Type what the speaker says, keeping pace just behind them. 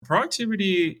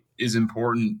Productivity is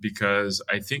important because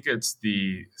I think it's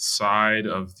the side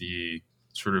of the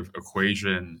sort of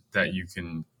equation that you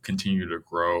can continue to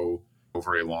grow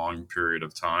over a long period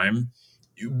of time.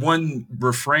 One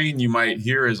refrain you might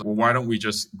hear is, well, why don't we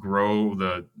just grow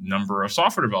the number of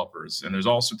software developers? And there's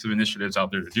all sorts of initiatives out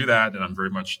there to do that. And I'm very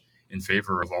much in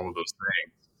favor of all of those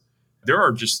things. There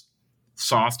are just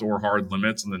soft or hard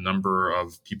limits on the number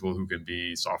of people who can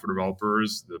be software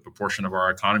developers, the proportion of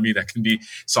our economy that can be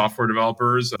software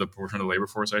developers, the portion of the labor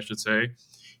force, I should say.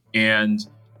 And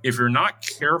if you're not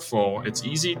careful, it's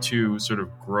easy to sort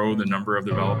of grow the number of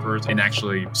developers and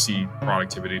actually see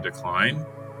productivity decline.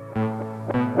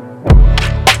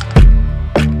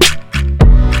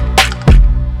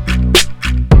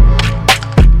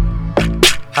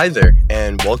 Hi there,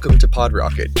 and welcome to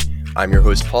PodRocket. I'm your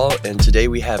host, Paul, and today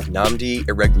we have Nnamdi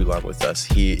Eregbulan with us.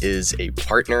 He is a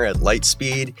partner at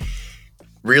Lightspeed,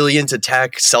 really into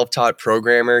tech, self-taught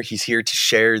programmer. He's here to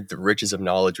share the riches of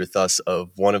knowledge with us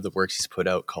of one of the works he's put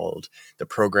out called The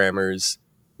Programmer's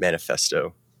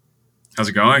Manifesto. How's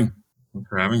it going? Thanks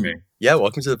for having me. Yeah,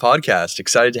 welcome to the podcast.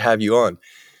 Excited to have you on.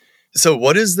 So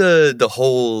what is the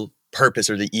whole purpose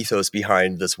or the ethos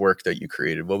behind this work that you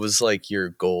created? What was like your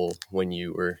goal when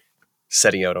you were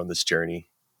setting out on this journey?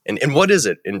 And what is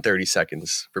it in 30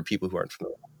 seconds for people who aren't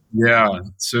familiar? Yeah.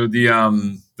 So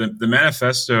the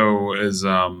manifesto is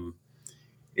a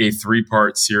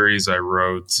 3-part series I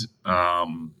wrote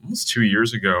almost 2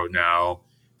 years ago now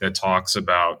that talks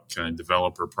about kind of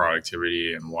developer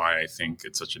productivity and why I think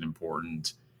it's such an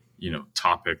important,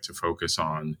 topic to focus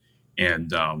on.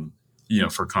 And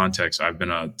for context, I've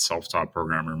been a self-taught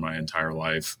programmer my entire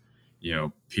life.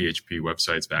 PHP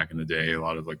websites back in the day, a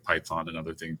lot of like Python and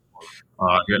other things.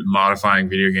 Modifying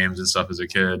video games and stuff as a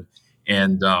kid.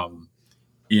 And,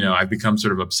 I've become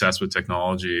sort of obsessed with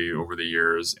technology over the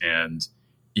years. And,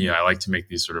 I like to make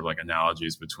these sort of like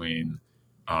analogies between,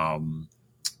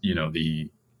 the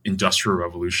industrial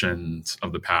revolutions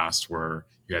of the past where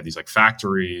you had these like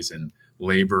factories and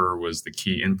labor was the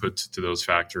key input to those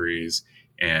factories.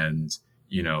 And,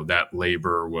 that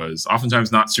labor was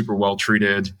oftentimes not super well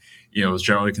treated, was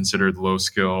generally considered low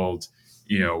skilled,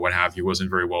 what have you, wasn't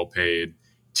very well paid.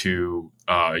 To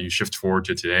you shift forward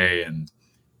to today and,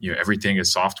 everything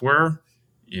is software.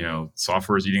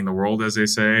 Software is eating the world, as they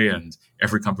say, and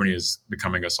every company is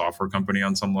becoming a software company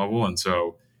on some level. And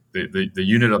so the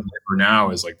unit of labor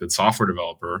now is like the software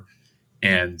developer,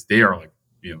 and they are like,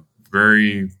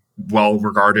 very well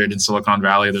regarded in Silicon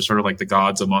Valley. They're sort of like the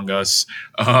gods among us.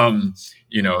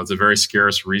 It's a very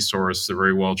scarce resource. They're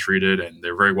very well treated and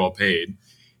they're very well paid.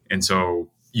 And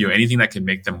so, anything that can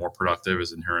make them more productive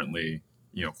is inherently,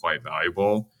 quite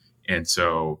valuable. And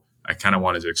so I kind of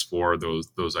wanted to explore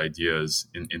those ideas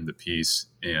in the piece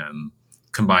and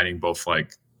combining both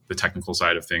like the technical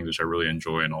side of things, which I really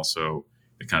enjoy, and also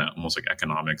the kind of almost like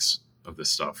economics of this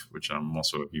stuff, which I'm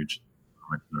also a huge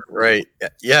nerd. Right.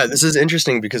 Yeah, this is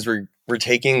interesting because we're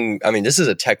taking, this is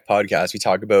a tech podcast. We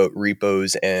talk about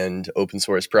repos and open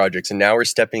source projects, and now we're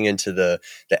stepping into the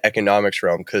economics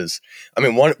realm because,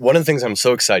 one of the things I'm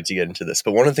so excited to get into this,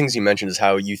 but one of the things you mentioned is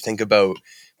how you think about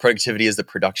productivity as the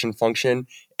production function.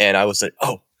 And I was like,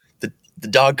 oh, the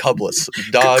Cobb Douglas.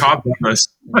 Cobb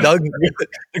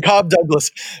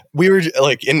Douglas. We were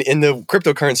like in the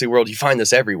cryptocurrency world, you find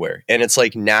this everywhere. And it's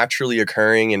like naturally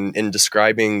occurring and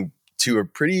describing to a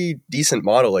pretty decent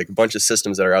model, like a bunch of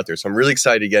systems that are out there. So I'm really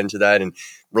excited to get into that and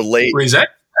relate. Wait, is that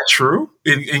true?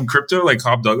 In crypto, like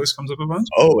Cobb Douglas comes up a bunch?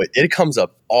 Oh, it comes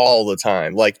up all the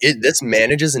time. Like this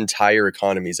manages entire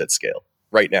economies at scale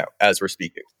right now as we're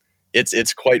speaking.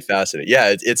 It's quite fascinating.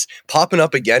 Yeah, it's popping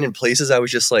up again in places I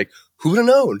was just like, who would have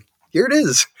known? Here it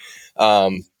is. All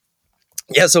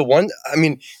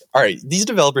right, these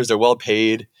developers are well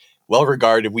paid, well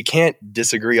regarded. We can't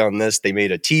disagree on this. They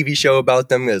made a TV show about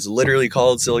them that's literally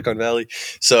called Silicon Valley.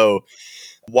 So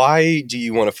why do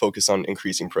you want to focus on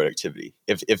increasing productivity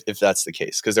if that's the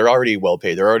case? Because they're already well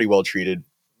paid, they're already well treated.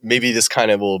 Maybe this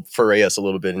kind of will foray us a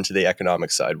little bit into the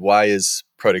economic side. Why is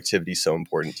productivity so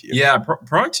important to you? Yeah,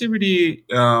 productivity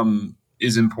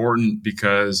is important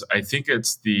because I think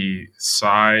it's the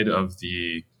side of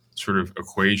the sort of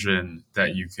equation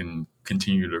that you can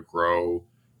continue to grow,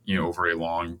 over a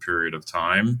long period of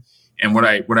time. And what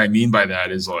I mean by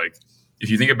that is like, if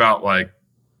you think about like,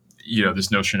 this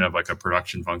notion of like a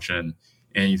production function,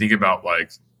 and you think about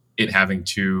like it having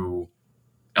two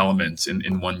elements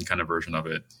in one kind of version of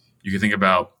it, you can think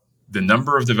about the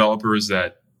number of developers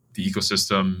that the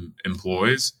ecosystem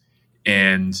employs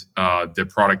and the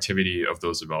productivity of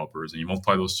those developers. And you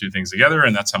multiply those two things together,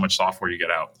 and that's how much software you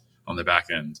get out on the back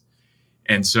end.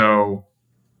 And so,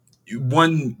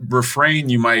 one refrain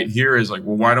you might hear is like,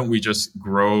 well, why don't we just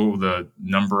grow the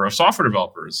number of software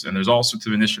developers? And there's all sorts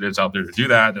of initiatives out there to do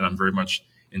that, and I'm very much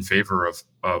in favor of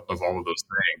all of those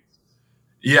things.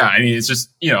 Yeah, I mean, it's just,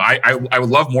 I would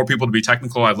love more people to be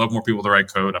technical. I'd love more people to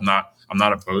write code. I'm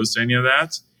not opposed to any of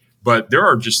that, but there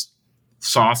are just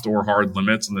soft or hard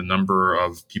limits on the number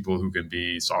of people who can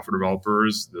be software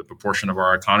developers, the proportion of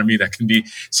our economy that can be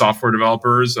software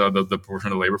developers, the portion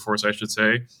of the labor force, I should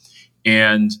say.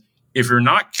 And if you're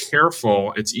not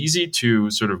careful, it's easy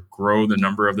to sort of grow the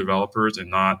number of developers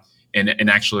and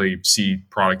actually see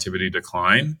productivity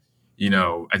decline.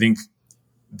 I think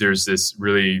there's this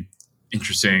really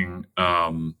interesting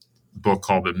book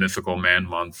called The Mythical Man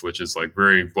Month, which is like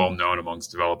very well known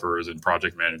amongst developers and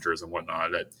project managers and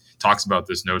whatnot, that talks about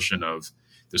this notion of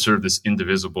there's sort of this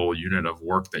indivisible unit of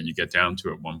work that you get down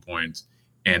to at one point,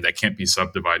 and that can't be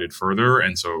subdivided further.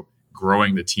 And so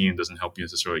growing the team doesn't help you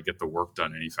necessarily get the work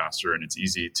done any faster. And it's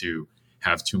easy to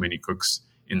have too many cooks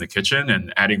in the kitchen,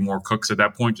 and adding more cooks at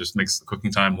that point just makes the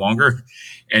cooking time longer.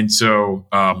 And so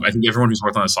I think everyone who's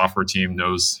worked on a software team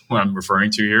knows what I'm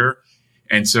referring to here.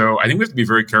 And so I think we have to be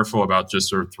very careful about just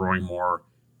sort of throwing more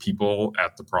people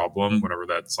at the problem, whatever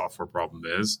that software problem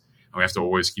is. And we have to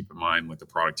always keep in mind like the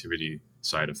productivity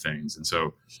side of things. And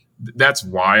so that's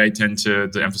why I tend to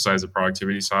emphasize the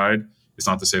productivity side. It's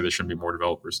not to say there shouldn't be more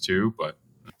developers too, but.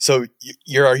 So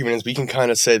your argument is we can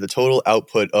kind of say the total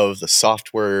output of the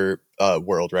software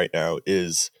world right now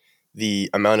is the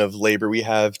amount of labor we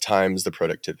have times the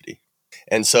productivity.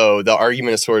 And so the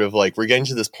argument is sort of like we're getting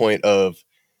to this point of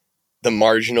the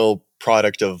marginal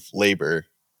product of labor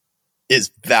is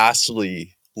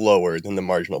vastly lower than the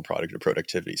marginal product of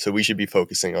productivity. So we should be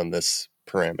focusing on this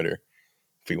parameter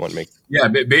if we want to make. Yeah,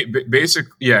 basic.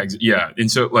 Yeah.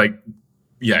 And so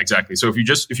yeah, exactly. So if you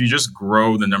just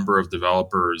grow the number of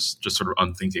developers just sort of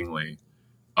unthinkingly,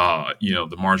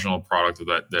 the marginal product of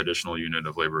that additional unit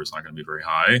of labor is not going to be very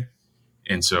high.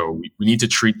 And so we need to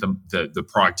treat the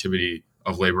productivity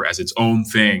of labor as its own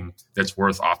thing that's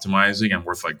worth optimizing and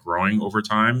worth like growing over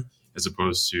time, as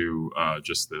opposed to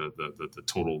just the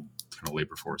total kind of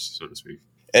labor force, so to speak.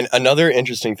 And another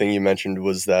interesting thing you mentioned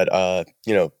was that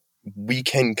we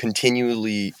can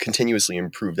continuously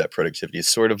improve that productivity.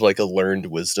 It's sort of like a learned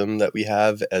wisdom that we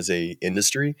have as a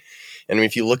industry. And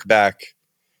if you look back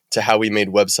to how we made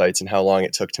websites and how long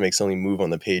it took to make something move on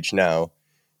the page now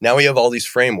we have all these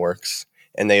frameworks.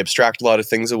 And they abstract a lot of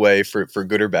things away for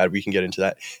good or bad. We can get into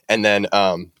that. And then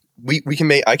I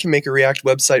can make a React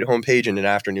website homepage in an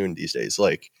afternoon these days.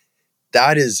 Like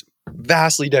that is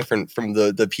vastly different from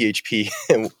the PHP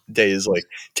days like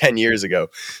 10 years ago.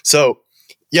 So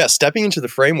yeah, stepping into the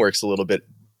frameworks a little bit,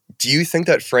 do you think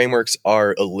that frameworks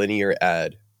are a linear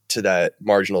add to that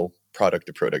marginal product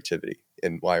of productivity,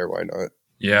 and why or why not?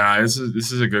 Yeah, this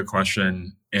is a good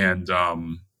question. And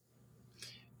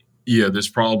yeah, there's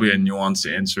probably a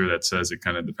nuanced answer that says it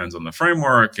kind of depends on the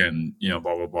framework and, blah,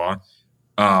 blah,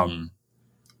 blah.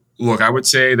 Look, I would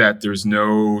say that there's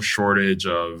no shortage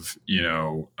of,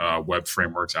 web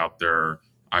frameworks out there.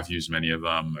 I've used many of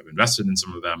them. I've invested in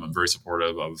some of them. I'm very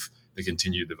supportive of the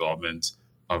continued development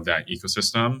of that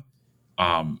ecosystem.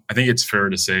 I think it's fair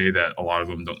to say that a lot of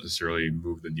them don't necessarily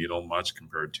move the needle much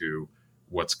compared to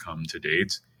what's come to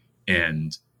date.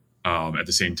 And at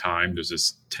the same time, there's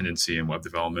this tendency in web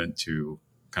development to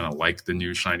kind of like the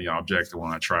new shiny object. I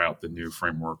want to try out the new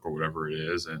framework or whatever it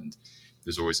is. And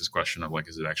there's always this question of like,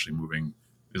 is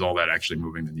all that actually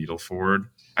moving the needle forward?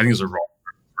 I think those are all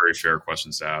very fair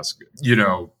questions to ask.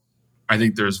 I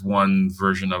think there's one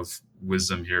version of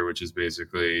wisdom here, which is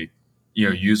basically,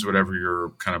 use whatever you're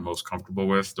kind of most comfortable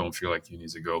with. Don't feel like you need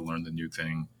to go learn the new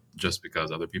thing just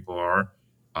because other people are.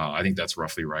 I think that's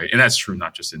roughly right. And that's true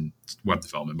not just in web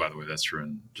development, by the way. That's true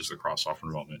in just across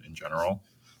software development in general.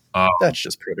 That's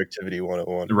just productivity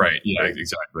 101. Right. Yeah, right.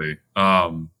 Exactly.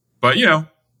 But,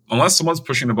 unless someone's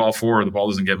pushing the ball forward, the ball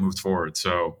doesn't get moved forward.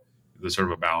 So there's sort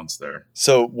of a balance there.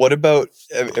 So what about,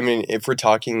 if we're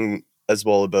talking as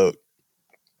well about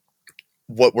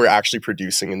what we're actually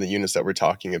producing in the units that we're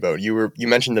talking about, you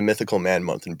mentioned the Mythical Man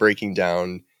Month and breaking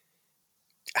down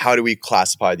how do we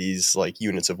classify these like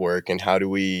units of work, and how do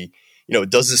we,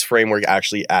 does this framework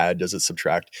actually add, does it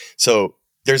subtract? So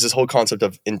there's this whole concept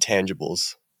of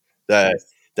intangibles that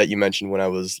you mentioned when I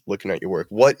was looking at your work.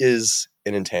 What is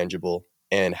an intangible,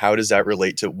 and how does that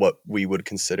relate to what we would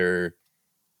consider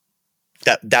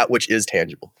that which is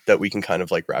tangible, that we can kind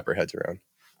of like wrap our heads around?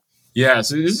 Yeah,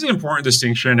 so this is an important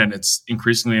distinction, and it's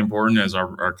increasingly important as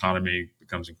our economy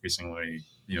becomes increasingly,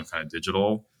 kind of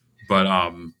digital. But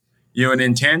an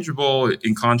intangible,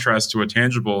 in contrast to a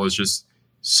tangible, is just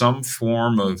some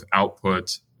form of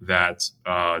output that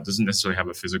doesn't necessarily have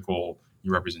a physical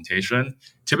representation.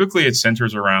 Typically, it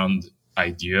centers around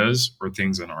ideas or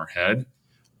things in our head,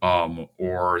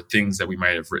 or things that we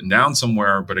might have written down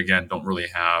somewhere, but again, don't really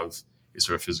have a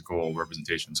sort of physical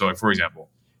representation. So, like, for example,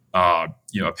 a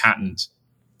patent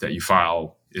that you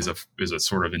file is a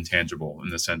sort of intangible in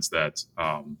the sense that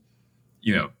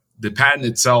the patent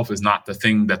itself is not the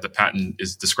thing that the patent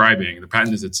is describing. The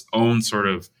patent is its own sort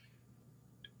of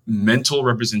mental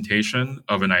representation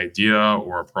of an idea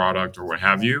or a product or what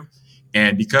have you.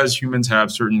 And because humans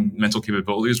have certain mental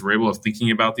capabilities, we're able to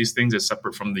thinking about these things as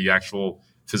separate from the actual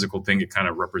physical thing it kind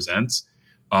of represents.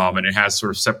 And it has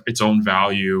sort of its own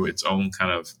value, its own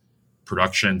kind of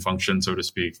production function, so to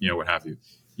speak, what have you.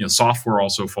 Software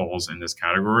also falls in this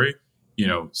category.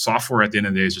 Software at the end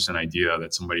of the day is just an idea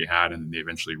that somebody had and they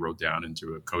eventually wrote down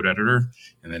into a code editor,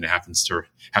 and then it happens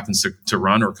to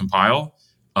run or compile.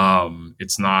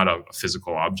 It's not a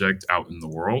physical object out in the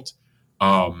world.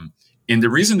 And the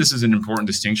reason this is an important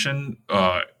distinction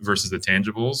versus the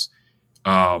tangibles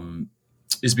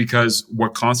is because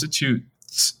what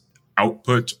constitutes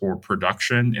output or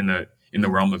production in the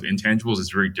realm of intangibles is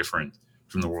very different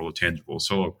from the world of tangibles.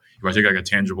 So if I take like a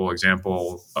tangible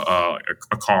example, a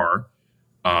car,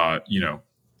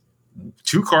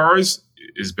 two cars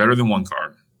is better than one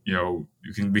car.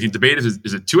 We can debate is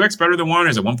it 2x better than one, or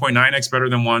is it 1.9x better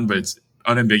than one? But it's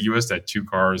unambiguous that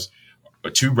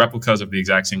two replicas of the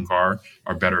exact same car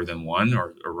are better than one,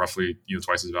 or roughly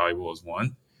twice as valuable as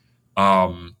one.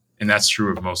 And that's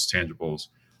true of most tangibles.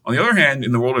 On the other hand,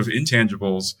 in the world of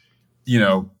intangibles,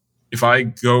 if I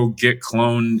go git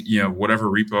clone, whatever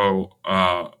repo,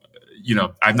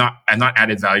 I've not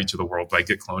added value to the world by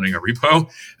git cloning a repo.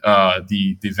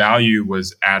 The value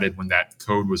was added when that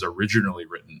code was originally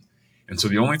written. And so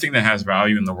the only thing that has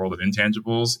value in the world of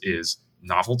intangibles is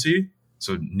novelty.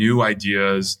 So new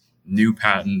ideas, new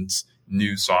patents,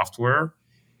 new software.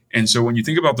 And so when you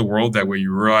think about the world that way,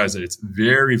 you realize that it's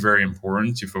very, very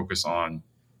important to focus on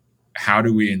how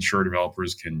do we ensure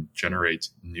developers can generate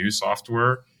new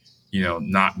software,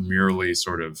 not merely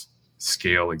sort of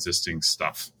scale existing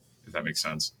stuff, if that makes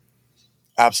sense.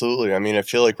 Absolutely. I mean, I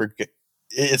feel like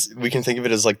we can think of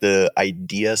it as like the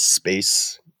idea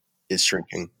space is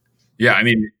shrinking. Yeah, I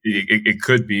mean, it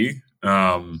could be.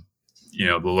 The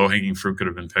low-hanging fruit could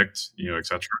have been picked, et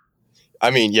cetera. I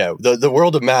mean, yeah, the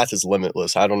world of math is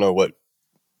limitless. I don't know what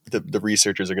the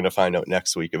researchers are going to find out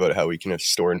next week about how we can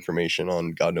store information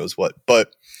on God knows what.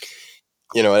 But,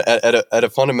 at a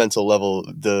fundamental level,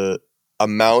 the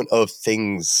amount of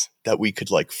things that we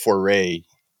could like foray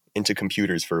into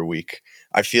computers for a week,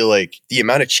 I feel like the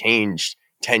amount of change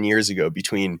 10 years ago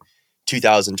between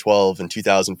 2012 and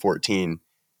 2014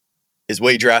 is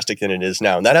way drastic than it is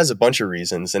now. And that has a bunch of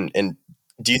reasons. And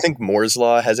do you think Moore's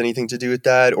law has anything to do with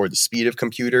that, or the speed of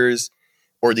computers,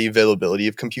 or the availability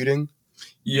of computing?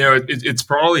 It's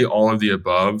probably all of the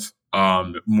above.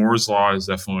 Moore's law is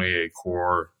definitely a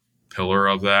core pillar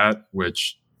of that,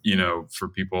 which, for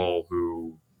people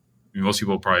most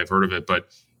people probably have heard of it, but,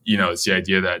 it's the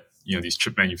idea that, these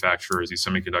chip manufacturers, these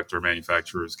semiconductor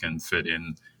manufacturers can fit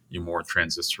in more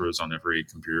transistors on every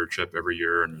computer chip every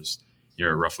year. And there's,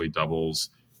 roughly doubles,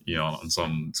 on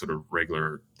some sort of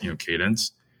regular,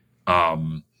 cadence.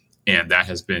 And that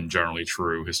has been generally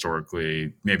true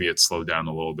historically. Maybe it's slowed down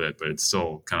a little bit, but it's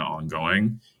still kind of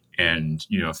ongoing. And,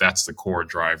 if that's the core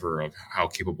driver of how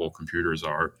capable computers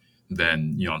are,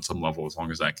 then, on some level, as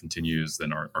long as that continues,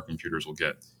 then our computers will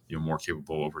get, more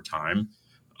capable over time.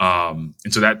 And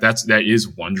so that is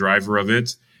one driver of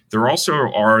it. There also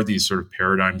are these sort of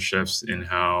paradigm shifts in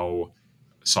how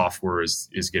software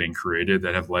is getting created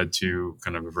that have led to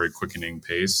kind of a very quickening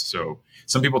pace. So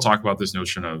some people talk about this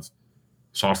notion of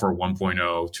software 1.0,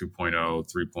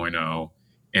 2.0, 3.0.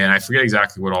 And I forget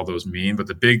exactly what all those mean, but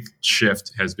the big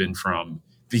shift has been from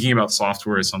thinking about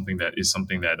software as something that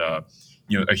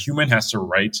a human has to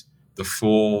write the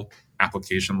full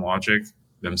application logic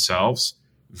themselves,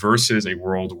 versus a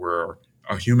world where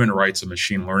a human writes a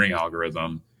machine learning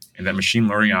algorithm, and that machine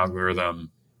learning algorithm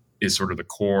is sort of the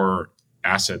core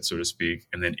asset, so to speak.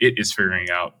 And then it is figuring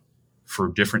out for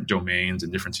different domains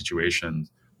and different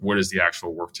situations, what is the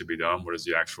actual work to be done? What is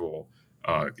the actual,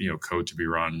 code to be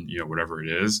run, whatever it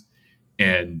is.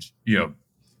 And, you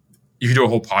could do a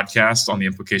whole podcast on the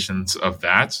implications of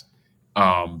that.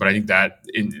 But I think that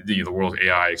in the world of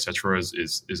AI, et cetera,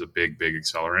 is a big, big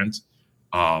accelerant.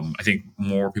 I think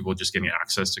more people just getting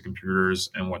access to computers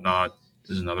and whatnot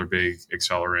is another big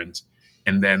accelerant.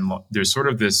 And then there's sort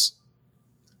of this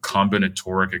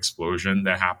combinatoric explosion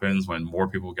that happens when more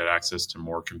people get access to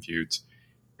more compute,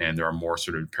 and there are more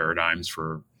sort of paradigms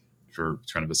for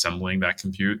kind of assembling that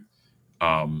compute.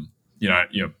 You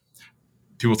know,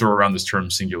 people throw around this term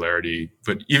singularity,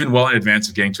 but even well in advance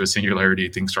of getting to a singularity,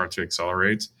 things start to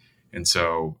accelerate. And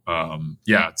so,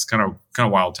 it's kind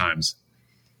of wild times.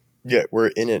 Yeah, we're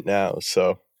in it now.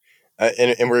 So,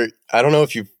 and we're, I don't know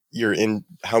if you're in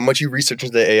how much you research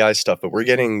into the AI stuff, but we're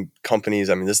getting companies.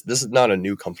 I mean, this is not a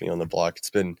new company on the block. It's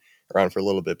been around for a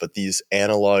little bit, but these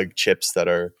analog chips that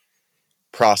are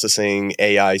processing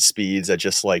AI speeds at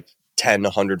just like 10,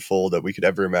 100-fold that we could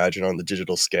ever imagine on the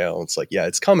digital scale. It's like, yeah,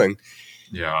 it's coming.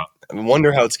 Yeah. I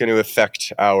wonder how it's going to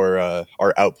affect our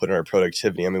output and our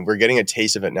productivity. I mean, we're getting a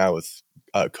taste of it now with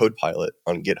CodePilot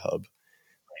on GitHub.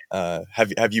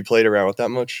 Have you played around with that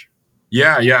much?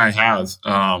 Yeah, I have.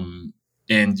 And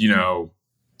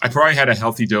I probably had a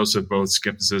healthy dose of both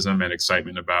skepticism and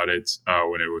excitement about it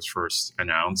when it was first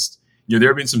announced. There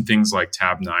have been some things like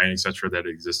Tab9, et cetera, that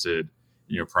existed,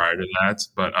 prior to that.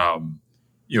 But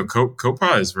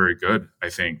Copilot is very good. I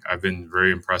think I've been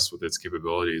very impressed with its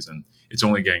capabilities, and it's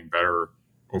only getting better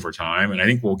over time. And I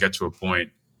think we'll get to a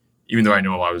point, even though I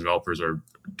know a lot of developers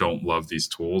don't love these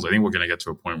tools, I think we're going to get to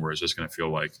a point where it's just going to feel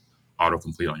like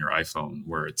autocomplete on your iPhone,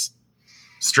 where it's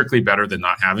strictly better than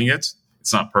not having it.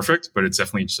 It's not perfect, but it's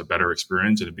definitely just a better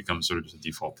experience, and it becomes sort of just a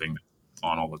default thing that's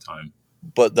on all the time.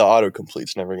 But the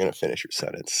autocomplete's never going to finish your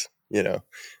sentence,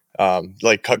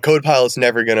 like CodePilot's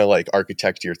never going to like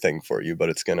architect your thing for you, but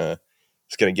it's gonna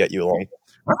get you along.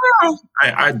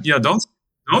 I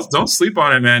don't sleep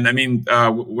on it, man. I mean,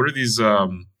 what are these?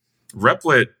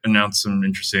 Replit announced some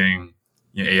interesting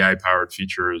AI powered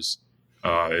features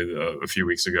a few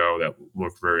weeks ago that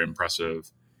looked very impressive,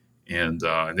 and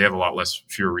they have a lot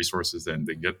fewer resources than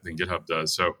GitHub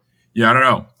does. So I don't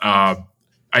know.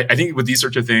 I think with these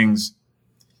sorts of things,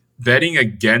 betting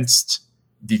against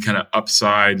the kind of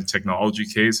upside technology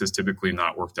case has typically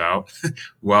not worked out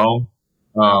well.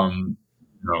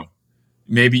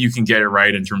 Maybe you can get it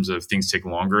right in terms of things take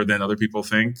longer than other people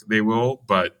think they will,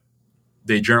 but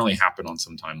they generally happen on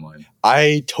some timeline.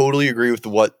 I totally agree with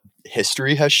what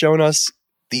history has shown us.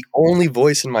 The only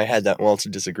voice in my head that wants to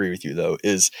disagree with you, though,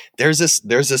 is there's this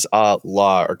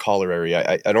law or corollary.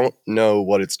 I don't know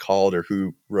what it's called or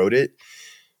who wrote it,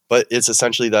 but it's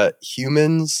essentially that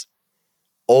humans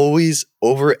always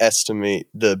overestimate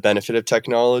the benefit of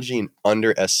technology and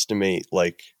underestimate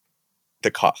like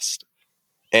the cost.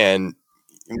 And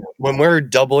when we're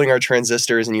doubling our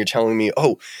transistors and you're telling me,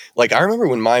 oh, like I remember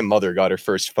when my mother got her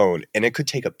first phone and it could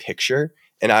take a picture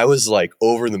and I was like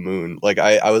over the moon. Like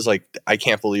I was like, I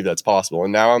can't believe that's possible.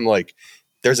 And now I'm like,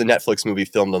 there's a Netflix movie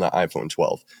filmed on the iPhone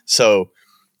 12. So,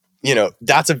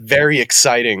 that's a very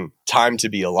exciting time to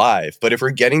be alive. But if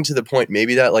we're getting to the point,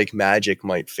 maybe that like magic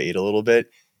might fade a little bit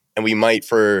and we might,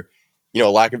 for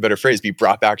lack of a better phrase, be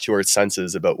brought back to our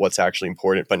senses about what's actually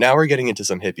important. But now we're getting into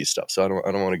some hippie stuff, so I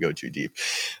don't want to go too deep.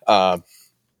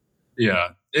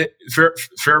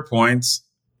 Fair points.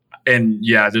 And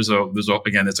there's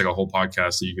again, it's like a whole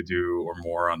podcast that you could do or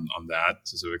more on that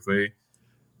specifically.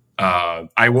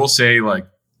 I will say, like,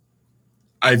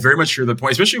 I very much hear the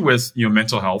point, especially with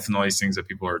mental health and all these things that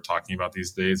people are talking about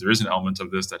these days. There is an element of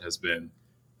this that has been,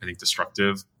 I think,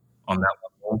 destructive on that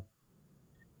level.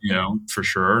 For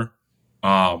sure.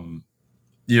 On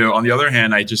the other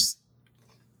hand,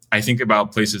 I think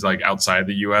about places like outside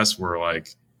the U.S. where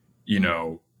like,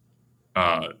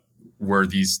 where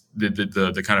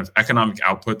the kind of economic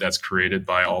output that's created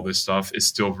by all this stuff is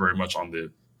still very much on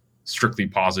the strictly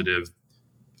positive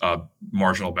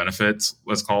marginal benefits,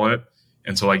 let's call it.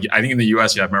 And so like, I think in the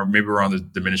U.S., maybe we're on the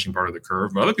diminishing part of the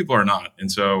curve, but other people are not.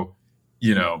 And so,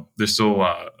 there's still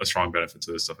a strong benefit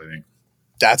to this stuff, I think.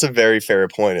 That's a very fair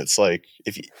point. It's like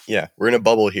we're in a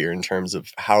bubble here in terms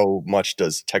of how much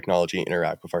does technology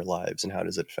interact with our lives and how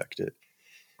does it affect it.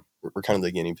 We're kind of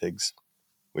the guinea pigs,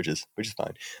 which is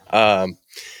fine.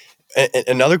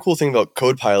 Another cool thing about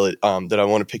CodePilot that I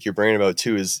want to pick your brain about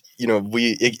too is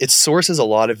it sources a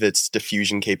lot of its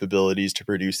diffusion capabilities to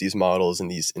produce these models and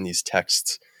these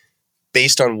texts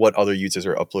based on what other users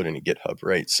are uploading to GitHub,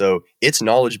 right? So its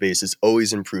knowledge base is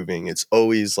always improving. It's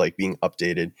always like being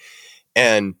updated.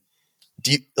 And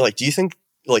do you think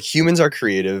like humans are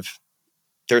creative?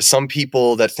 There's some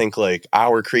people that think like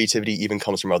our creativity even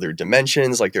comes from other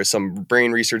dimensions. Like there's some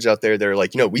brain research out there that are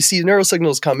like, we see neural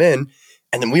signals come in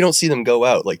and then we don't see them go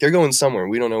out. Like they're going somewhere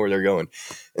and we don't know where they're going.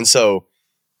 And so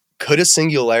could a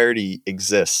singularity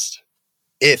exist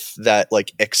if that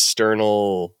like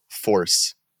external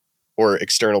force or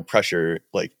external pressure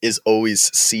like is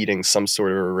always seeding some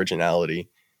sort of originality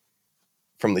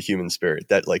from the human spirit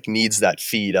that like needs that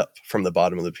feed up from the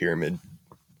bottom of the pyramid?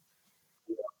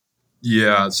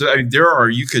 Yeah. So I mean,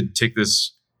 you could take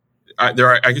this, I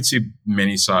could see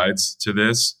many sides to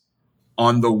this.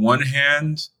 on the one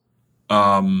hand,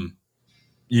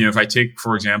 if I take,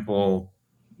 for example,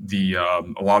 the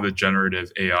a lot of the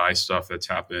generative AI stuff that's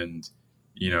happened,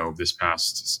 this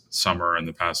past summer and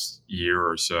the past year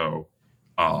or so,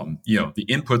 the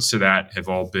inputs to that have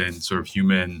all been sort of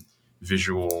human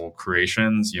visual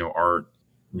creations, art,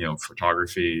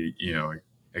 photography,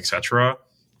 etc.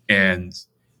 And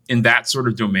in that sort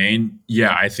of domain,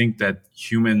 yeah, I think that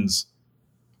humans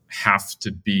have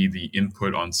to be the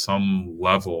input on some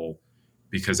level,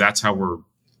 because that's how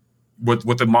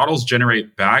what the models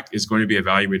generate back is going to be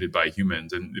evaluated by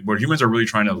humans. And what humans are really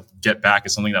trying to get back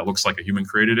is something that looks like a human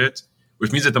created it,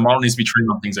 which means that the model needs to be trained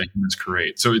on things that humans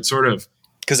create. So it's sort of,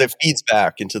 because it feeds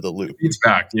back into the loop. Feeds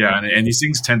back, yeah. And these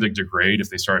things tend to degrade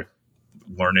if they start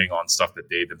learning on stuff that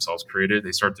they themselves created.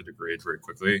 They start to degrade very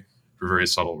quickly for very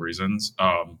subtle reasons.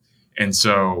 And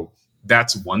so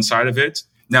that's one side of it.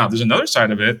 Now, there's another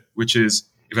side of it, which is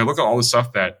if I look at all the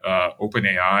stuff that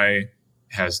OpenAI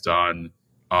has done,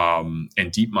 and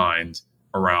DeepMind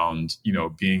around,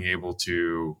 being able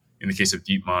to, in the case of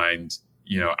DeepMind,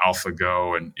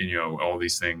 AlphaGo and, all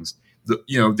these things,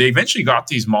 they eventually got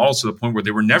these models to the point where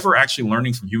they were never actually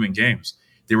learning from human games.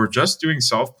 They were just doing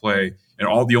self-play,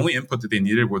 and the only input that they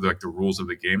needed were like the rules of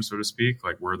the game, so to speak,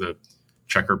 like where the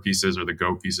checker pieces or the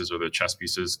Go pieces or the chess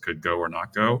pieces could go or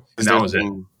not go. And that was it.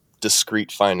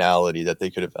 Discrete finality that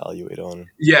they could evaluate on.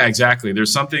 Yeah, exactly.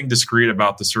 There's something discrete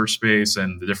about the search space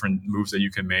and the different moves that you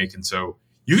can make. And so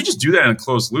you can just do that in a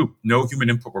closed loop, no human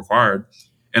input required.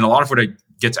 And a lot of what it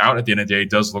gets out at the end of the day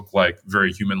does look like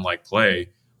very human-like play,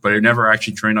 but it never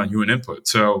actually trained on human input.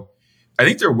 So I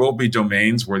think there will be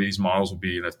domains where these models will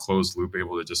be in a closed loop,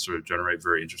 able to just sort of generate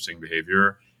very interesting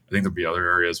behavior. I think there'll be other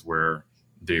areas where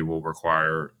they will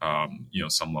require,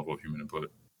 some level of human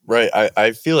input. Right.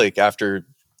 I feel like after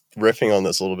riffing on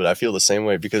this a little bit, I feel the same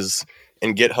way, because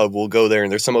in GitHub, we'll go there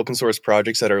and there's some open source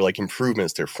projects that are like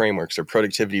improvements, they're frameworks, they're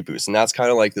productivity boosts. And that's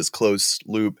kind of like this closed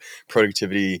loop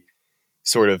productivity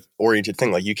sort of oriented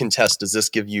thing. Like you can test, does this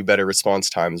give you better response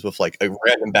times with like a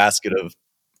random basket of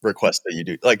requests that you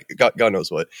do? Like God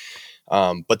knows what.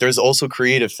 But there's also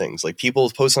creative things, like people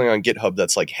posting on GitHub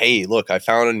that's like, hey, look, I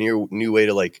found a new way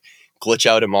to like glitch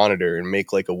out a monitor and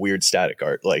make like a weird static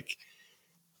art. Like,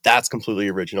 that's completely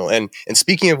original. And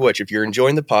speaking of which, if you're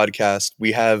enjoying the podcast,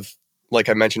 we have, like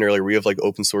I mentioned earlier, we have like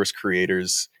open source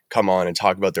creators come on and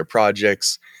talk about their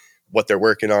projects, what they're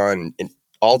working on, and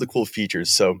all the cool features.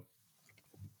 So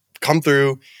come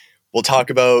through. We'll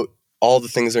talk about all the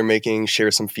things they're making,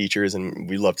 share some features, and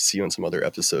we'd love to see you on some other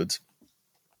episodes.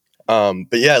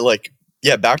 But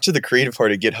back to the creative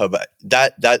part of GitHub.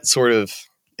 That sort of,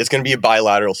 it's going to be a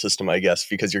bilateral system, I guess,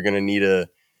 because you're going to need to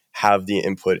have the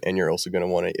input and you're also going to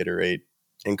want to iterate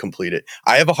and complete it.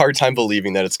 I have a hard time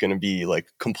believing that it's going to be like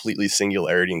completely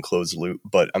singularity and closed loop,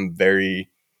 but I'm very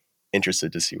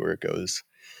interested to see where it goes.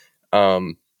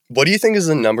 What do you think is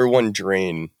the number one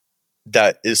drain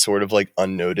that is sort of like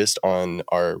unnoticed on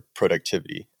our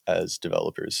productivity as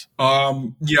developers? I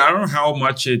don't know how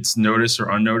much it's noticed or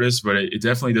unnoticed, but it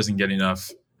definitely doesn't get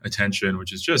enough attention,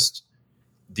 which is just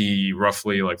the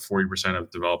roughly like 40%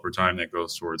 of developer time that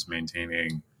goes towards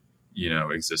maintaining,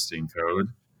 existing code.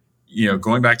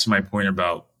 Going back to my point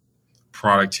about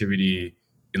productivity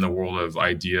in the world of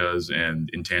ideas and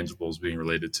intangibles being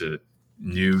related to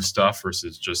new stuff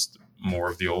versus just more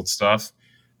of the old stuff.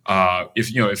 If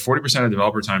 40% of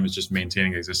developer time is just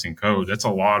maintaining existing code, that's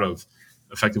a lot of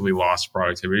effectively lost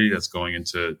productivity that's going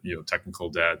into, technical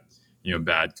debt,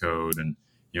 bad code and,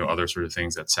 other sort of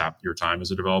things that sap your time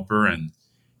as a developer. And,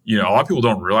 a lot of people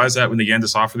don't realize that when they get into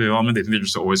software development. They think they're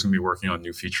just always going to be working on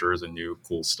new features and new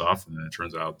cool stuff. And then it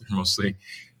turns out they're mostly,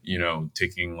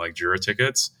 taking like Jira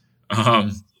tickets.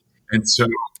 And so.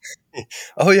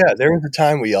 Oh, yeah. There was a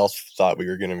time we all thought we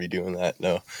were going to be doing that.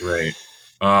 No. Right.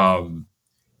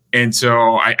 And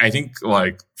so I think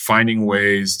like finding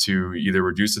ways to either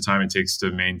reduce the time it takes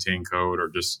to maintain code or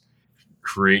just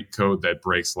create code that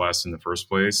breaks less in the first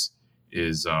place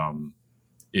is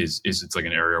it's like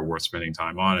an area worth spending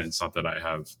time on. And it's not that I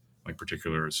have like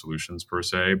particular solutions per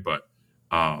se, but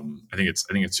I think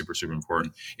it's super, super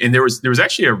important. And there was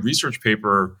actually a research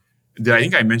paper that I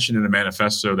think I mentioned in the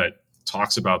manifesto that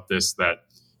talks about this, that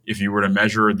if you were to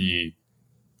measure the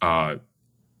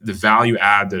value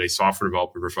add that a software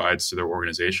developer provides to their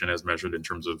organization as measured in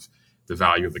terms of the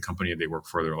value of the company they work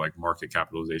for, their like market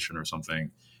capitalization or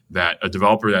something, that a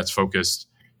developer that's focused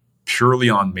purely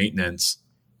on maintenance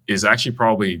is actually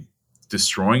probably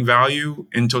destroying value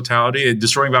in totality.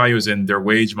 Destroying value is in their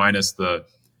wage minus the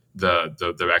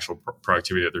actual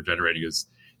productivity that they're generating is,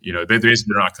 they're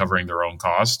not covering their own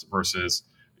cost versus,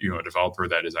 a developer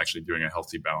that is actually doing a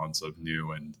healthy balance of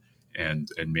new and and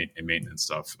maintenance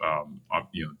stuff,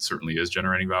 certainly is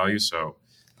generating value. So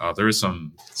there is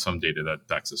some data that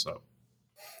backs this up.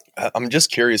 I'm just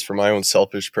curious for my own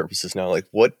selfish purposes now, like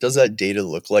what does that data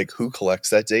look like? Who collects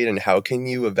that data, and how can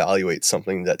you evaluate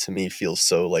something that to me feels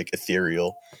so like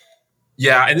ethereal?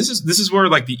 Yeah, and this is where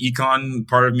like the econ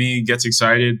part of me gets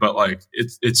excited, but like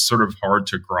it's sort of hard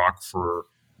to grok for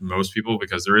most people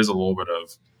because there is a little bit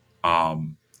of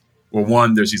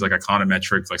one, there's these like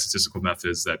econometric, like statistical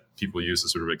methods that people use to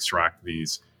sort of extract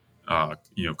these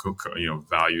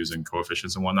values and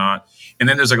coefficients and whatnot. And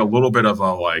then there's like a little bit of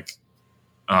a like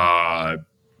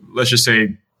let's just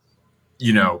say,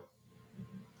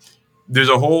 there's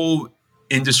a whole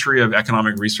industry of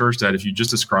economic research that if you just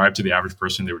describe to the average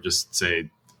person, they would just say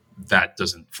that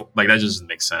doesn't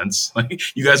make sense. Like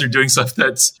you guys are doing stuff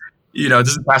that's, it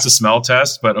doesn't pass a smell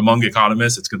test, but among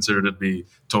economists, it's considered to be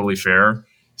totally fair.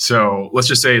 So let's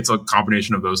just say it's a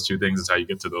combination of those two things is how you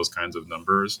get to those kinds of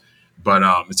numbers. But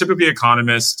it's typically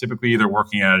economists, typically either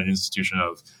working at an institution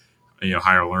of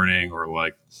higher learning or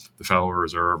like the Federal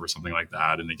Reserve or something like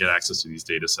that, and they get access to these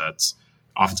data sets,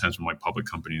 oftentimes from like public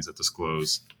companies that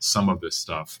disclose some of this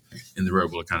stuff, and they're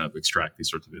able to kind of extract these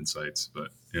sorts of insights. But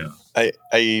yeah,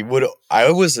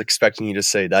 I was expecting you to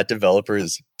say that developer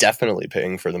is definitely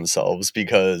paying for themselves,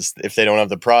 because if they don't have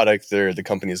the product, the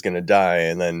company is going to die.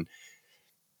 And then,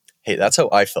 hey, that's how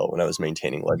I felt when I was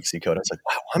maintaining legacy code. I was like,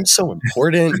 wow, I'm so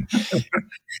important.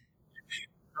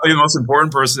 The most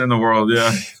important person in the world.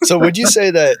 Yeah. So would you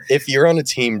say that if you're on a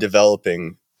team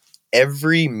developing,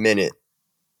 every minute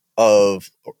of,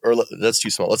 or that's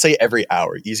too small, let's say every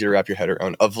hour, easy to wrap your head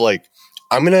around, of like,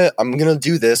 I'm gonna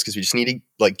do this because we just need to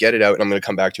like get it out, and I'm gonna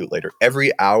come back to it later.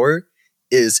 Every hour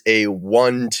is a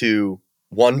 1 to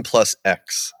 1 plus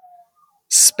X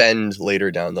spend later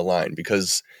down the line,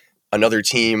 because another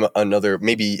team,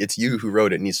 maybe it's you who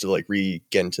wrote it, needs to like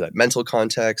get into that mental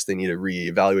context. They need to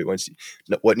reevaluate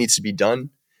what needs to be done.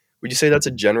 Would you say that's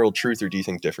a general truth, or do you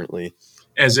think differently?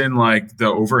 As in like the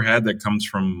overhead that comes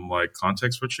from like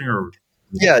context switching, or?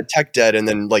 Yeah, tech debt. And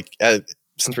then like,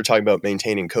 since we're talking about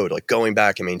maintaining code, like going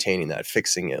back and maintaining that,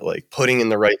 fixing it, like putting in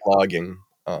the right logging,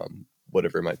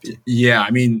 whatever it might be. Yeah.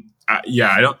 I mean, I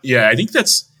think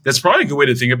that's probably a good way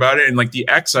to think about it. And like the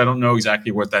X, I don't know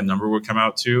exactly what that number would come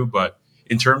out to, but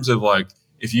in terms of like,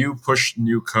 if you push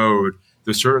new code,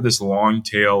 there's sort of this long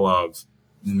tail of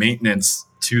maintenance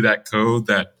to that code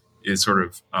that is sort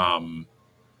of,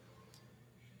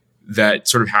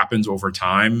 happens over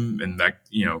time. And that,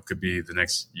 could be the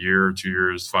next year, 2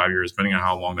 years, 5 years, depending on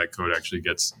how long that code actually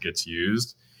gets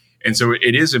used. And so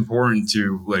it is important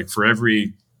to like, for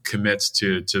every commit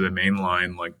to the main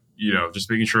line, like, just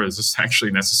making sure is this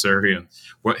actually necessary and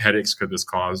what headaches could this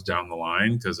cause down the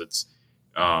line? Because it's,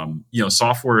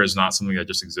 software is not something that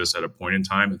just exists at a point in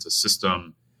time. It's a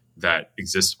system that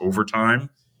exists over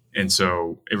time. And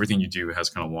so everything you do has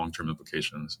kind of long-term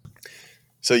implications.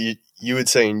 So you would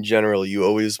say in general, you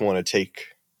always want to take,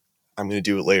 I'm going to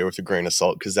do it later with a grain of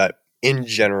salt, because that in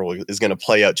general is going to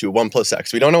play out to 1 plus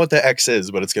X. We don't know what the X is,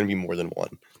 but it's going to be more than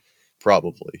 1,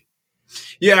 probably.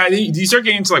 Yeah, you start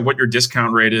getting into like what your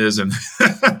discount rate is and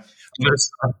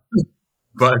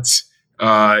but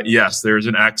yes, there's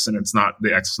an X, and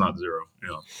the X is not 0.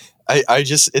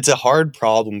 It's a hard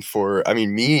problem for,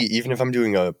 me, even if I'm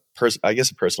doing a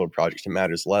personal project, it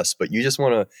matters less, but you just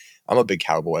want to, I'm a big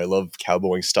cowboy. I love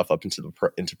cowboying stuff up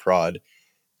into prod,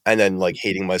 and then like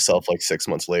hating myself like 6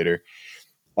 months later.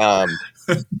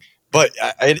 But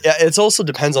it also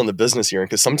depends on the business you're in,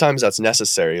 because sometimes that's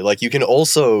necessary. Like you can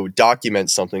also document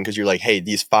something because you're like, hey,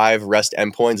 these 5 REST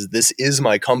endpoints, this is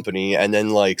my company. And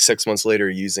then like 6 months later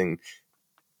using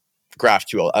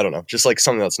GraphQL, I don't know, just like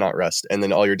something that's not REST. And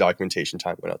then all your documentation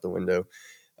time went out the window.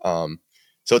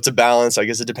 So it's a balance. I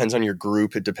guess it depends on your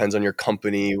group. It depends on your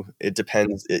company. It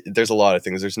depends. There's a lot of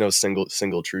things. There's no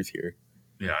single truth here.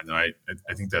 Yeah, no, I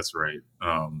think that's right.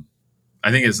 I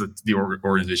think as the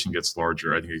organization gets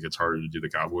larger, I think it gets harder to do the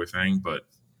cowboy thing. But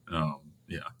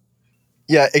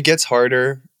yeah, it gets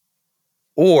harder,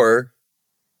 or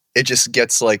it just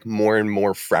gets like more and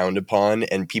more frowned upon,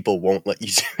 and people won't let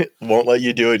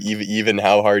you do it, even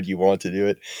how hard you want to do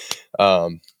it.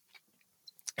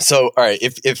 So, all right,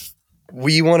 if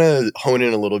we want to hone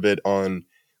in a little bit on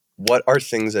what are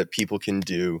things that people can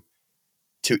do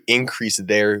to increase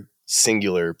their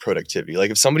singular productivity. Like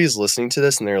if somebody's listening to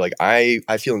this and they're like, I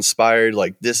feel inspired,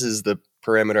 like this is the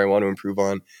parameter I want to improve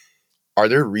on. Are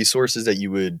there resources that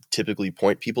you would typically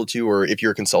point people to, or if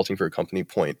you're consulting for a company,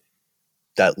 point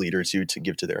that leader to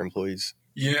give to their employees?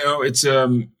 It's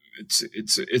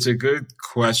a good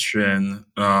question.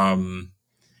 And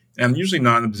And I'm usually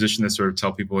not in a position to sort of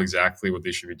tell people exactly what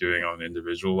they should be doing on an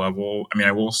individual level. I mean,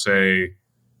 I will say,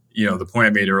 the point I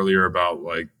made earlier about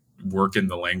like work in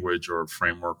the language or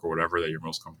framework or whatever that you're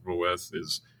most comfortable with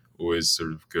is always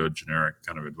sort of good generic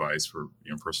kind of advice for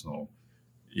personal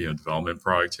development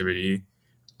productivity.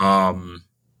 I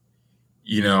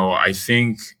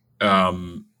think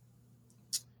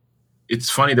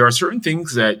it's funny. There are certain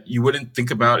things that you wouldn't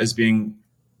think about as being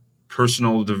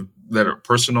personal that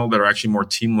are actually more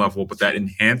team level, but that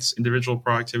enhance individual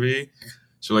productivity.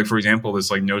 So, like for example, this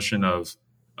like notion of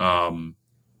how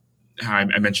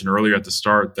I mentioned earlier at the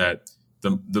start that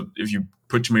the if you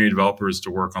put too many developers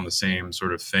to work on the same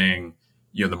sort of thing,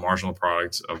 the marginal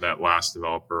product of that last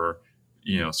developer,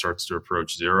 starts to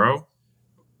approach zero.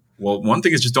 Well, one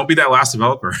thing is just don't be that last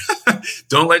developer.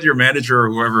 Don't let your manager or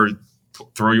whoever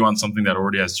throw you on something that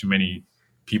already has too many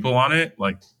people on it.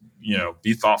 Like,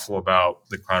 be thoughtful about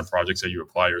the kind of projects that you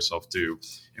apply yourself to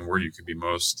and where you could be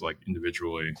most like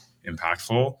individually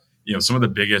impactful. Some of the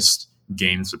biggest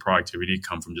gains to productivity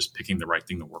come from just picking the right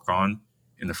thing to work on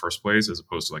in the first place, as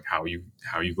opposed to like how you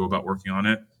go about working on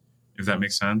it, if that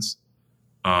makes sense.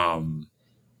 Those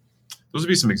would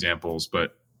be some examples,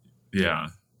 but yeah.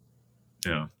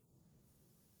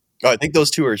 I think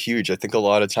those two are huge. I think a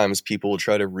lot of times people will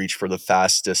try to reach for the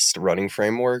fastest running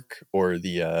framework or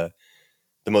the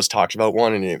most talked about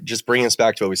one, and it just brings us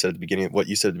back to what you said at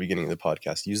the beginning of the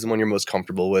podcast. Use the one you're most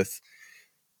comfortable with.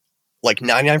 Like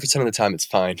 99% of the time, it's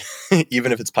fine.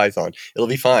 Even if it's Python, it'll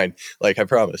be fine. Like, I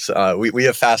promise. We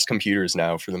have fast computers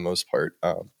now for the most part.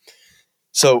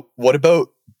 So what about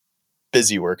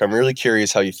busy work? I'm really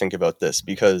curious how you think about this,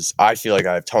 because I feel like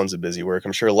I have tons of busy work.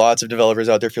 I'm sure lots of developers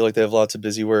out there feel like they have lots of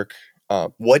busy work.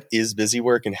 What is busy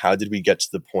work, and how did we get to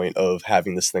the point of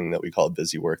having this thing that we call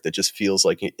busy work that just feels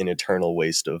like an eternal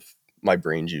waste of my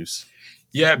brain juice?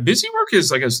 Yeah, busy work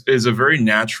is is a very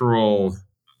natural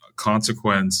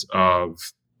consequence of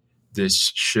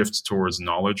this shift towards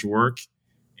knowledge work.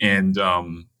 And I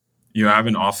have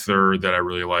an author that I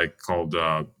really like called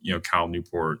Cal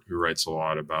Newport, who writes a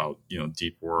lot about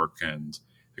deep work and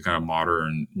the kind of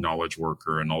modern knowledge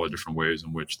worker and all the different ways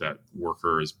in which that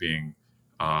worker is being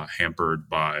hampered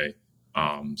by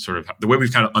sort of the way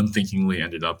we've kind of unthinkingly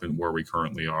ended up in where we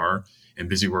currently are. And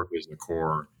busy work is the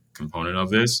core component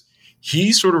of this.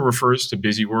 He sort of refers to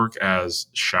busy work as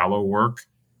shallow work,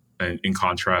 in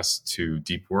contrast to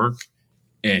deep work.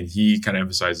 And he kind of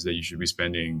emphasizes that you should be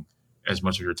spending as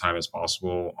much of your time as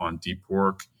possible on deep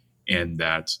work, and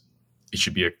that it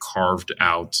should be a carved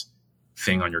out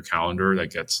thing on your calendar that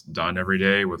gets done every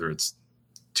day, whether it's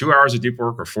 2 hours of deep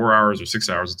work or 4 hours or 6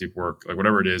 hours of deep work, like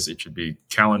whatever it is, it should be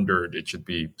calendared. It should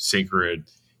be sacred,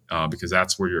 because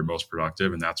that's where you're most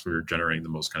productive and that's where you're generating the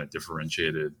most kind of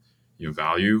differentiated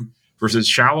value. Versus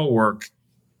shallow work,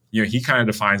 he kind of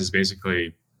defines as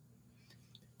basically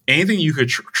anything you could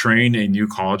train a new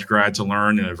college grad to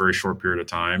learn in a very short period of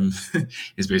time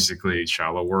is basically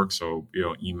shallow work. So,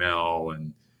 email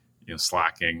and,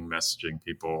 slacking, messaging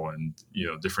people, and,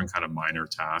 different kind of minor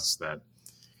tasks that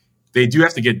they do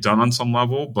have to get done on some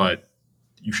level, but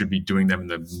you should be doing them in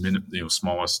the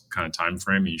smallest kind of time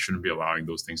frame. And you shouldn't be allowing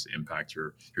those things to impact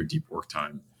your deep work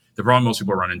time. The problem most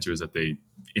people run into is that they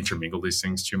intermingle these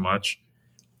things too much.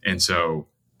 And so,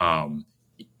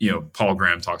 Paul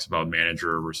Graham talks about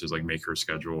manager versus like maker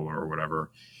schedule or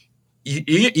whatever. Even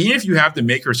if you have the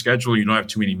maker schedule, you don't have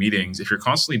too many meetings. If you're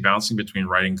constantly bouncing between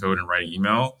writing code and writing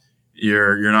email,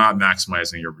 you're not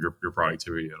maximizing your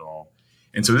productivity at all.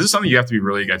 And so this is something you have to be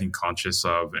really, I think, conscious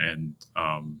of and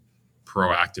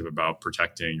proactive about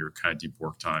protecting your kind of deep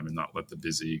work time and not let the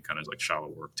busy kind of like shallow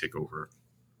work take over.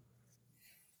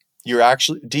 You're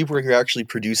actually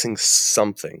producing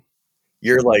something.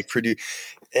 You're like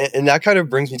and that kind of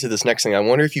brings me to this next thing. I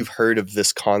wonder if you've heard of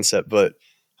this concept, but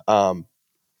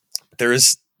there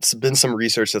has been some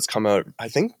research that's come out, I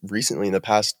think recently in the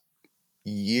past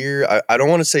year. I don't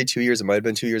want to say 2 years. It might have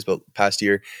been 2 years, but past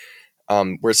year,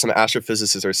 where some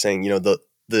astrophysicists are saying,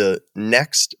 the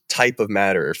next type of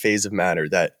matter or phase of matter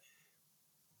that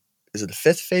is it the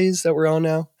fifth phase that we're on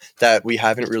now that we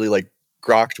haven't really like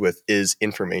grokked with is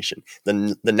information.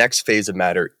 The next phase of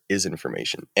matter is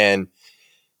information. And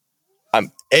I'm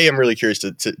really curious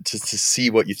to see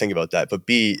what you think about that. But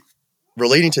B,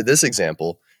 relating to this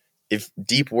example, if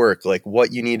deep work, like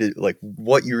what you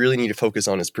really need to focus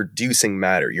on is producing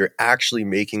matter. You're actually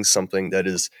making something that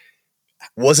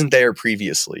wasn't there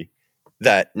previously,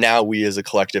 that now we as a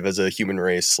collective, as a human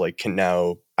race, like can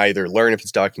now either learn if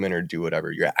it's documented or do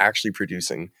whatever. You're actually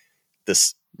producing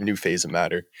this new phase of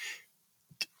matter.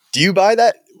 Do you buy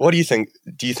that? What do you think?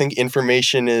 Do you think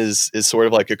information is sort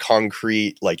of like a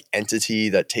concrete like entity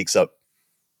that takes up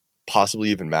possibly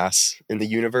even mass in the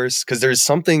universe? Because there's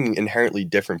something inherently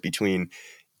different between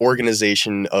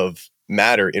organization of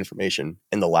matter information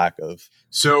and the lack of.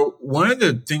 So one of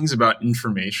the things about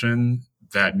information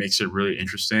that makes it really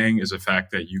interesting is the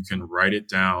fact that you can write it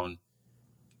down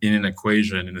in an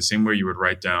equation in the same way you would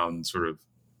write down sort of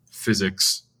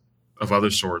physics of other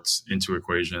sorts into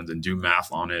equations and do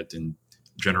math on it and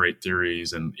generate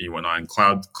theories and whatnot. And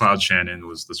Claude Shannon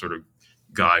was the sort of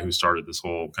guy who started this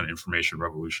whole kind of information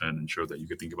revolution and showed that you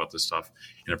could think about this stuff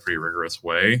in a pretty rigorous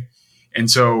way.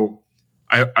 And so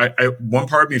I one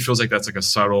part of me feels like that's like a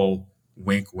subtle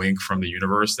wink from the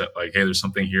universe that like, hey, there's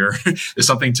something here. There's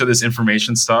something to this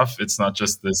information stuff. It's not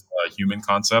just this human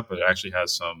concept, but it actually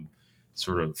has some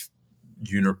sort of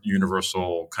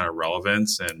universal kind of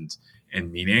relevance and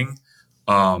meaning.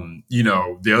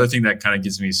 The other thing that kind of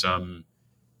gives me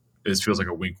feels like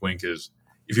a wink is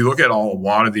if you look at a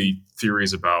lot of the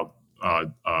theories about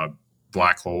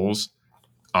black holes,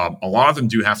 a lot of them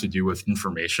do have to do with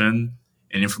information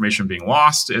and information being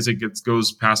lost as it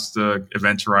goes past the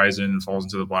event horizon and falls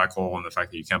into the black hole, and the fact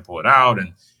that you can't pull it out,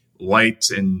 and light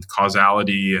and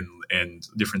causality and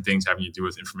different things having to do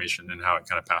with information and how it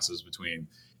kind of passes between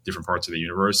different parts of the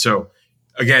universe. So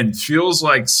again, feels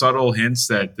like subtle hints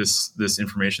that this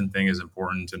information thing is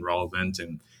important and relevant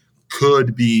and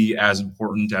could be as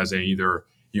important as either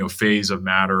phase of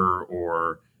matter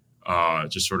or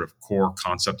just sort of core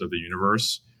concept of the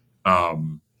universe.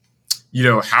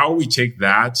 How we take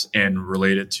that and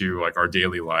relate it to like our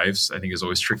daily lives, I think is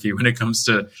always tricky when it comes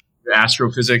to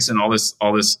astrophysics and all this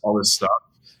stuff.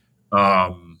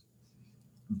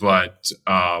 But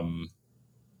I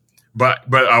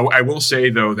will say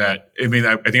though that I think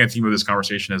a theme of this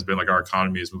conversation has been like our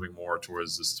economy is moving more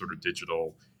towards this sort of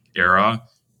digital era,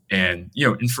 and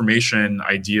information,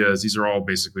 ideas, these are all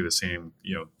basically the same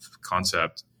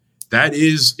concept. That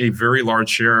is a very large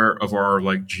share of our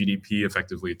like GDP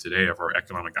effectively today, of our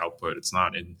economic output. It's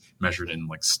not measured in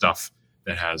like stuff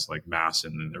that has like mass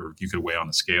and or you could weigh on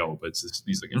a scale, but it's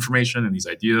these like information and these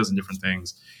ideas and different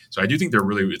things. So I do think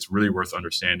it's really worth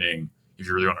understanding if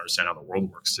you really want to understand how the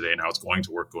world works today and how it's going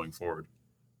to work going forward.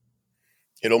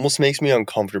 It almost makes me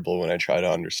uncomfortable when I try to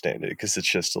understand it, because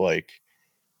it's just like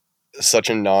such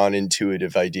a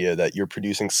non-intuitive idea that you're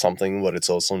producing something, but it's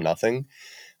also nothing.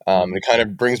 It kind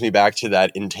of brings me back to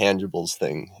that intangibles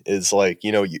thing. Is like,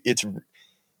 it's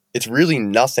really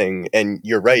nothing. And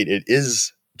you're right. It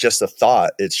is just a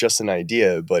thought. It's just an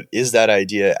idea. But is that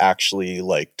idea actually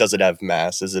like, does it have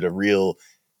mass? Is it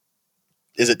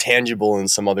tangible in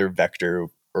some other vector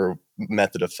or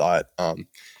method of thought?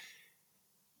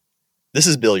 This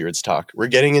is billiards talk. We're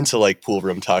getting into like pool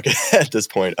room talk at this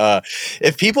point.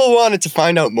 If people wanted to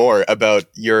find out more about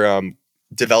your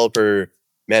developer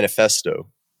manifesto,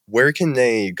 where can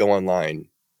they go online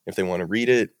if they want to read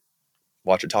it,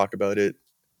 watch it, talk about it?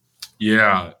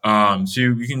 Yeah. So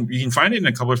you can find it in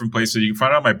a couple different places. You can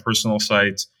find it on my personal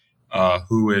site,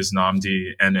 who is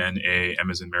Nnamdi, NNA, M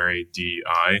as in Mary,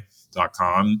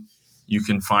 DI.com. You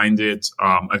can find it.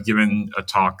 I've given a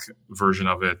talk version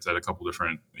of it at a couple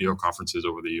different conferences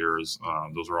over the years.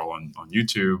 Those are all on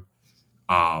YouTube.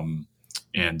 And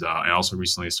I also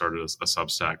recently started a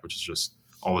Substack, which is just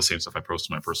all the same stuff I post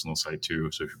to my personal site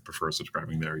too. So if you prefer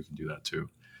subscribing there, you can do that too.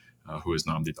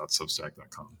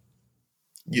 Whoisnnamdi.substack.com.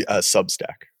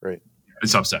 Substack, right?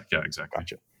 Substack, yeah, exactly.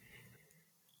 Gotcha.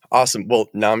 Awesome. Well,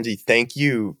 Nnamdi, thank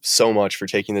you so much for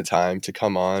taking the time to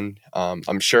come on.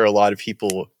 I'm sure a lot of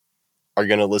people are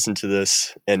going to listen to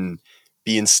this and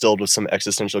be instilled with some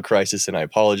existential crisis, and I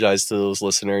apologize to those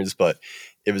listeners, but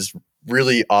it was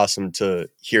really awesome to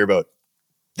hear about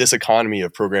this economy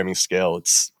of programming scale.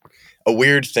 It's a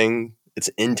weird thing. It's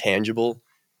intangible,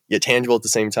 yet tangible at the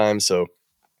same time. So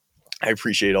I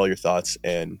appreciate all your thoughts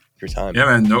and your time. Yeah,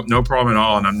 man, no problem at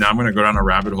all. And I'm going to go down a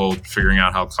rabbit hole figuring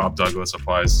out how Cobb Douglas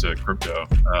applies to crypto.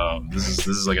 This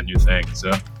is like a new thing.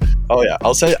 So, oh yeah,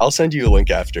 I'll send you a link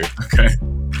after. Okay.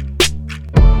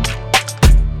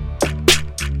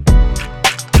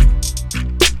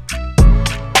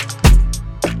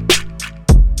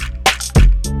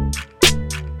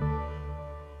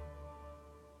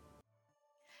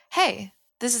 Hey,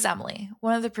 this is Emily,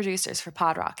 one of the producers for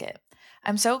PodRocket.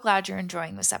 I'm so glad you're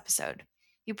enjoying this episode.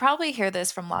 You probably hear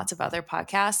this from lots of other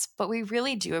podcasts, but we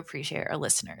really do appreciate our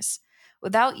listeners.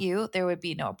 Without you, there would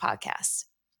be no podcast.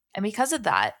 And because of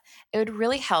that, it would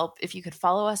really help if you could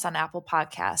follow us on Apple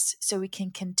Podcasts so we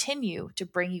can continue to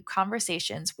bring you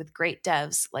conversations with great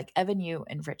devs like Evan Yu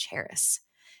and Rich Harris.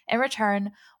 In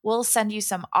return, we'll send you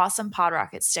some awesome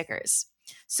PodRocket stickers.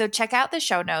 So check out the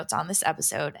show notes on this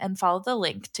episode and follow the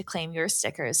link to claim your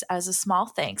stickers as a small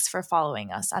thanks for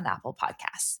following us on Apple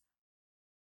Podcasts.